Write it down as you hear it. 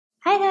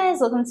Hi guys,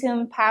 welcome to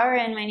Empower,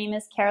 and my name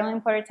is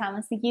Caroline Porter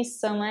Thomas. Thank you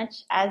so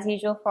much, as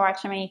usual, for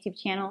watching my YouTube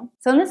channel.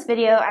 So in this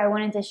video, I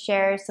wanted to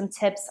share some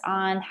tips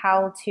on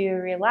how to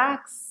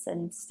relax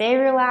and stay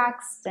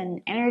relaxed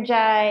and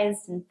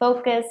energized and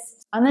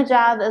focused on the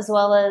job as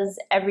well as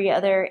every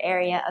other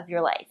area of your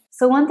life.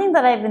 So one thing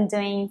that I've been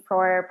doing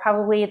for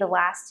probably the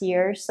last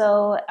year or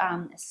so,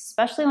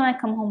 especially when I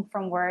come home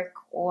from work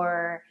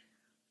or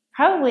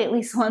probably at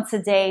least once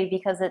a day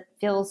because it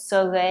feels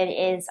so good,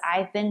 is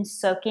I've been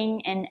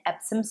soaking in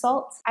Epsom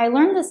salt. I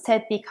learned this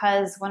tip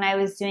because when I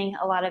was doing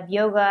a lot of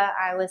yoga,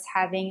 I was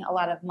having a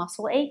lot of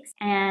muscle aches,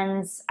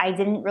 and I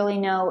didn't really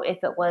know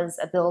if it was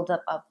a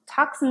buildup of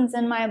toxins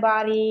in my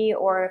body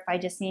or if I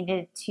just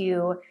needed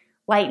to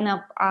lighten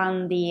up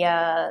on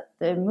the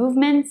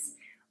movements.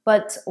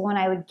 But when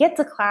I would get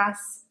to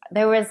class,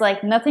 there was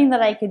like nothing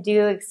that I could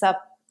do except,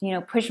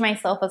 push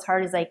myself as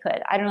hard as I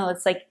could. I don't know,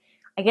 it's like,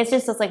 I guess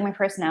just like my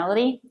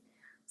personality.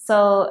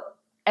 So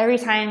every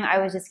time I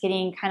was just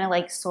getting kind of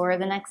like sore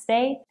the next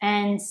day.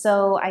 And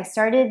so I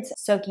started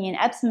soaking in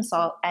Epsom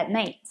salt at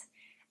night.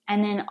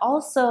 And then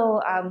also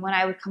when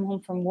I would come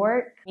home from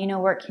work,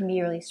 work can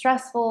be really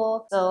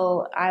stressful.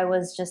 So I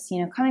was just,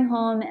 coming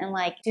home and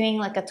like doing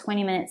like a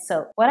 20-minute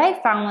soak. What I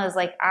found was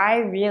like I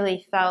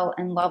really fell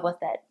in love with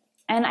it.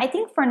 And I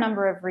think for a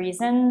number of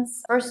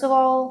reasons. First of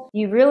all,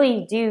 you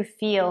really do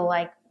feel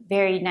like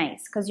very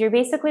nice because you're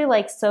basically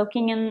like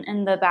soaking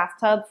in the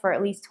bathtub for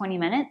at least 20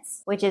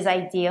 minutes, which is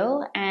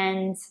ideal,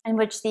 and in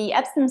which the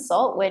Epsom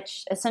salt,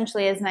 which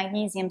essentially is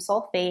magnesium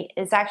sulfate,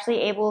 is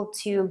actually able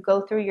to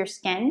go through your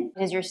skin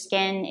because your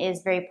skin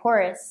is very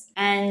porous,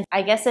 and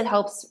I guess it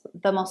helps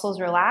the muscles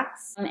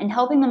relax. And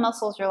helping the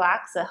muscles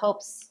relax, it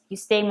helps you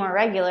stay more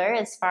regular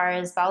as far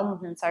as bowel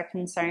movements are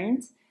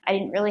concerned. I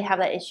didn't really have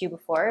that issue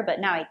before, but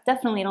now I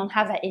definitely don't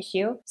have that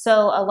issue. So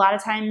a lot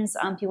of times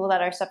people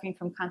that are suffering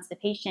from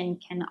constipation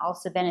can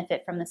also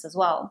benefit from this as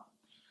well.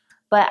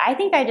 But I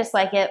think I just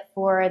like it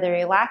for the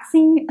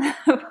relaxing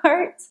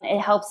part.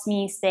 It helps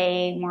me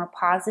stay more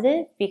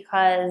positive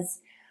because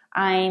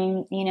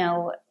I'm,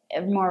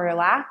 more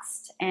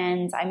relaxed,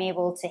 and I'm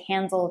able to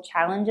handle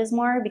challenges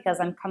more because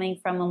I'm coming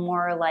from a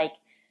more like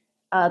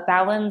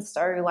balanced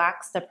or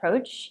relaxed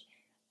approach.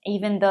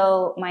 Even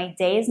though my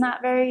day is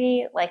not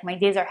my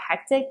days are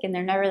hectic and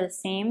they're never the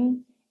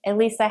same, at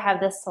least I have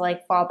this to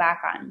like fall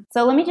back on.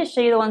 So let me just show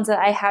you the ones that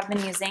I have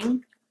been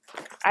using.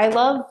 I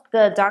love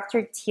the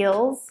Dr.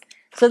 Teal's.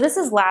 So this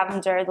is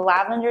lavender. The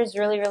lavender is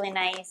really, really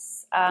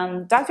nice.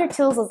 Dr.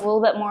 Teal's is a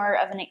little bit more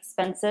of an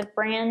expensive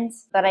brand,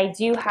 but I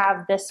do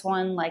have this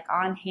one like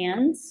on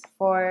hand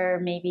for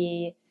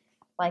maybe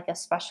like a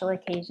special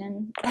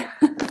occasion.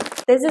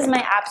 This is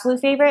my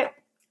absolute favorite.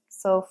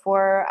 So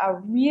for a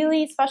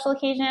really special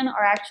occasion,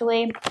 or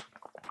actually,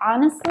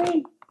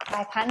 honestly,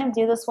 I kind of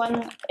do this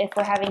one if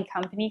we're having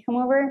company come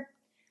over.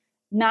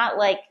 Not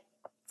like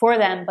for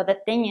them, but the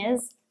thing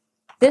is,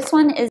 this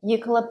one is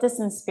eucalyptus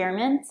and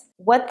spearmint.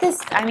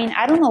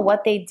 I don't know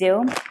what they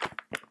do,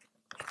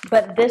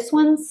 but this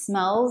one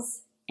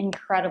smells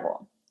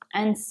incredible.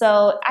 And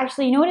so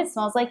actually, you know what it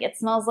smells like? It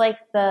smells like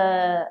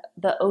the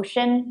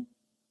ocean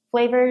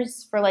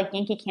flavors for like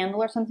Yankee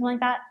Candle or something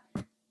like that.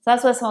 So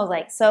that's what it smells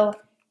like. So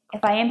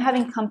if I am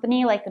having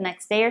company like the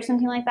next day or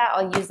something like that,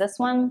 I'll use this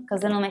one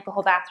because then it'll make the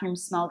whole bathroom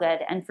smell good.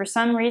 And for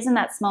some reason,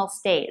 that smell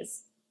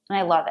stays, and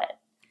I love it.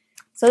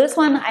 So this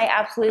one I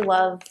absolutely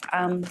love.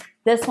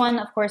 This one,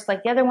 of course,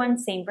 like the other one,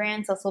 same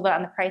brand, so it's a little bit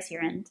on the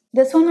pricier end.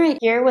 This one right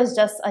here was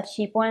just a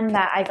cheap one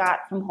that I got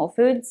from Whole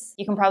Foods.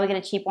 You can probably get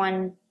a cheap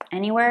one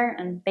anywhere,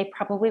 and they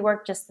probably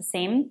work just the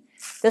same.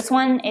 This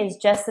one is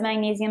just the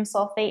magnesium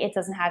sulfate. It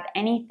doesn't have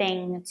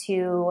anything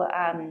to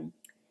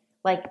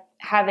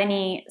have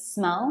any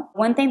smell.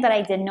 One thing that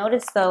I did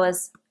notice though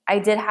is I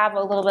did have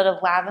a little bit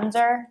of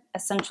lavender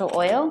essential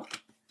oil,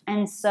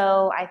 and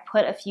so I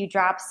put a few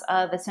drops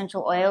of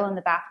essential oil in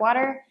the bath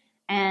water,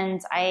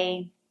 and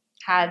I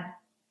had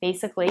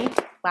basically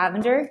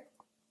lavender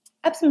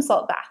Epsom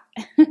salt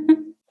bath.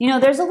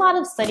 There's a lot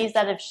of studies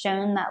that have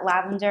shown that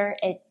lavender,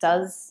 it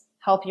does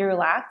help you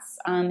relax.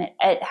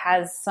 It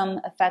has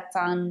some effect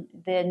on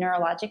the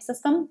neurologic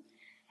system.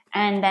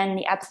 And then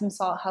the Epsom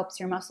salt helps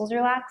your muscles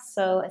relax,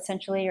 so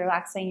essentially you're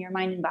relaxing your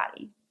mind and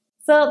body.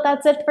 So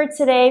that's it for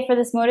today for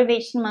this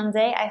Motivation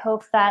Monday. I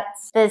hope that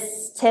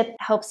this tip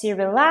helps you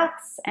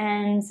relax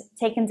and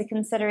take into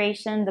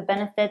consideration the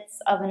benefits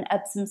of an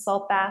Epsom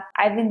salt bath.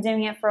 I've been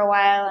doing it for a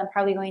while. I'm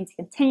probably going to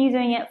continue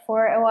doing it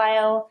for a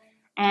while.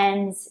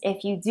 And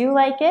if you do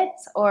like it,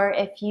 or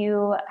if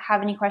you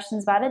have any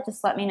questions about it,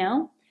 just let me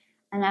know,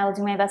 and I will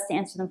do my best to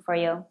answer them for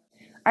you. All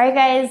right,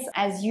 guys,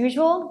 as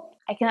usual,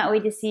 I cannot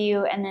wait to see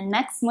you in the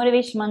next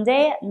Motivation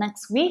Monday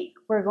next week.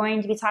 We're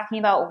going to be talking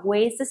about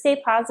ways to stay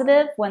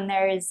positive when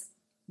there's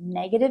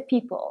negative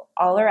people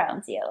all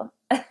around you.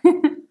 All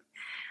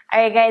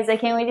right, guys, I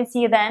can't wait to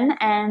see you then,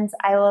 and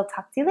I will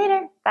talk to you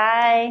later.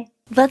 Bye.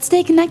 Let's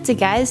stay connected,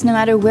 guys. No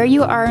matter where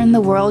you are in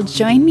the world,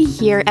 join me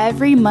here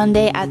every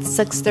Monday at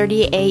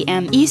 6:30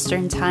 a.m.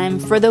 Eastern Time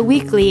for the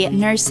weekly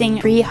nursing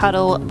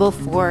pre-huddle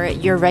before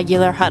your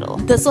regular huddle.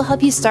 This will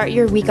help you start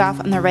your week off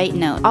on the right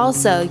note.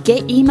 Also,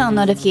 get email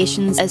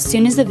notifications as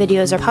soon as the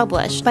videos are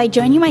published. By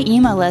joining my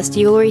email list,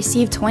 you will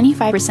receive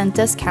 25%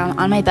 discount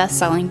on my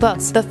best-selling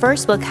books. The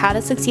first book, How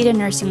to Succeed in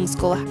Nursing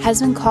School, has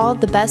been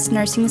called the best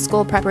nursing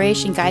school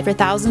preparation guide for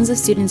thousands of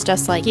students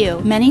just like you.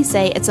 Many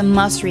say it's a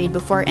must-read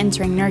before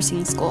entering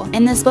nursing school.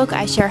 In this book,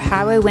 I share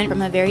how I went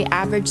from a very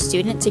average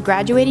student to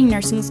graduating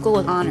nursing school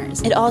with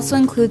honors. It also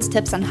includes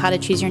tips on how to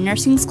choose your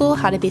nursing school,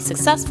 how to be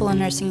successful in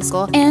nursing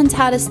school, and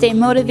how to stay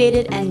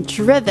motivated and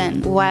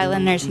driven while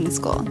in nursing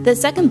school. The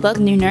second book,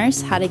 New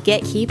Nurse, How to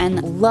Get, Keep,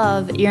 and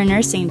Love Your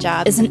Nursing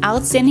Job, is an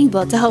outstanding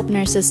book to help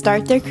nurses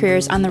start their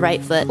careers on the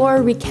right foot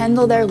or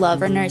rekindle their love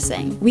for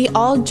nursing. We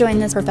all join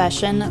this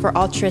profession for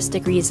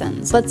altruistic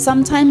reasons, but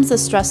sometimes the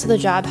stress of the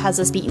job has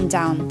us beaten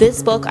down.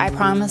 This book, I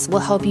promise, will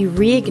help you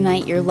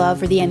reignite your love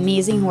for the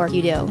amazing work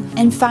you do.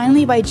 And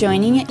finally, by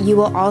joining, you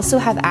will also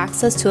have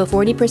access to a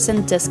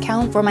 40%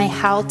 discount for my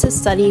How to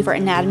Study for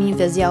Anatomy and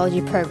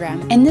Physiology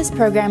program. In this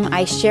program,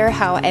 I share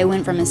how I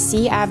went from a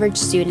C average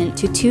student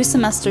to 2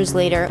 semesters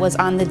later was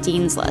on the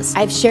Dean's List.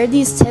 I've shared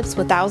these tips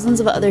with thousands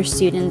of other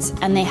students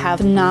and they have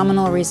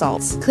phenomenal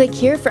results. Click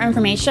here for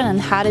information on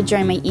how to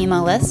join my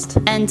email list.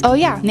 And oh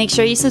yeah, make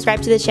sure you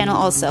subscribe to the channel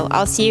also.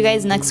 I'll see you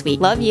guys next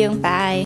week. Love you. Bye.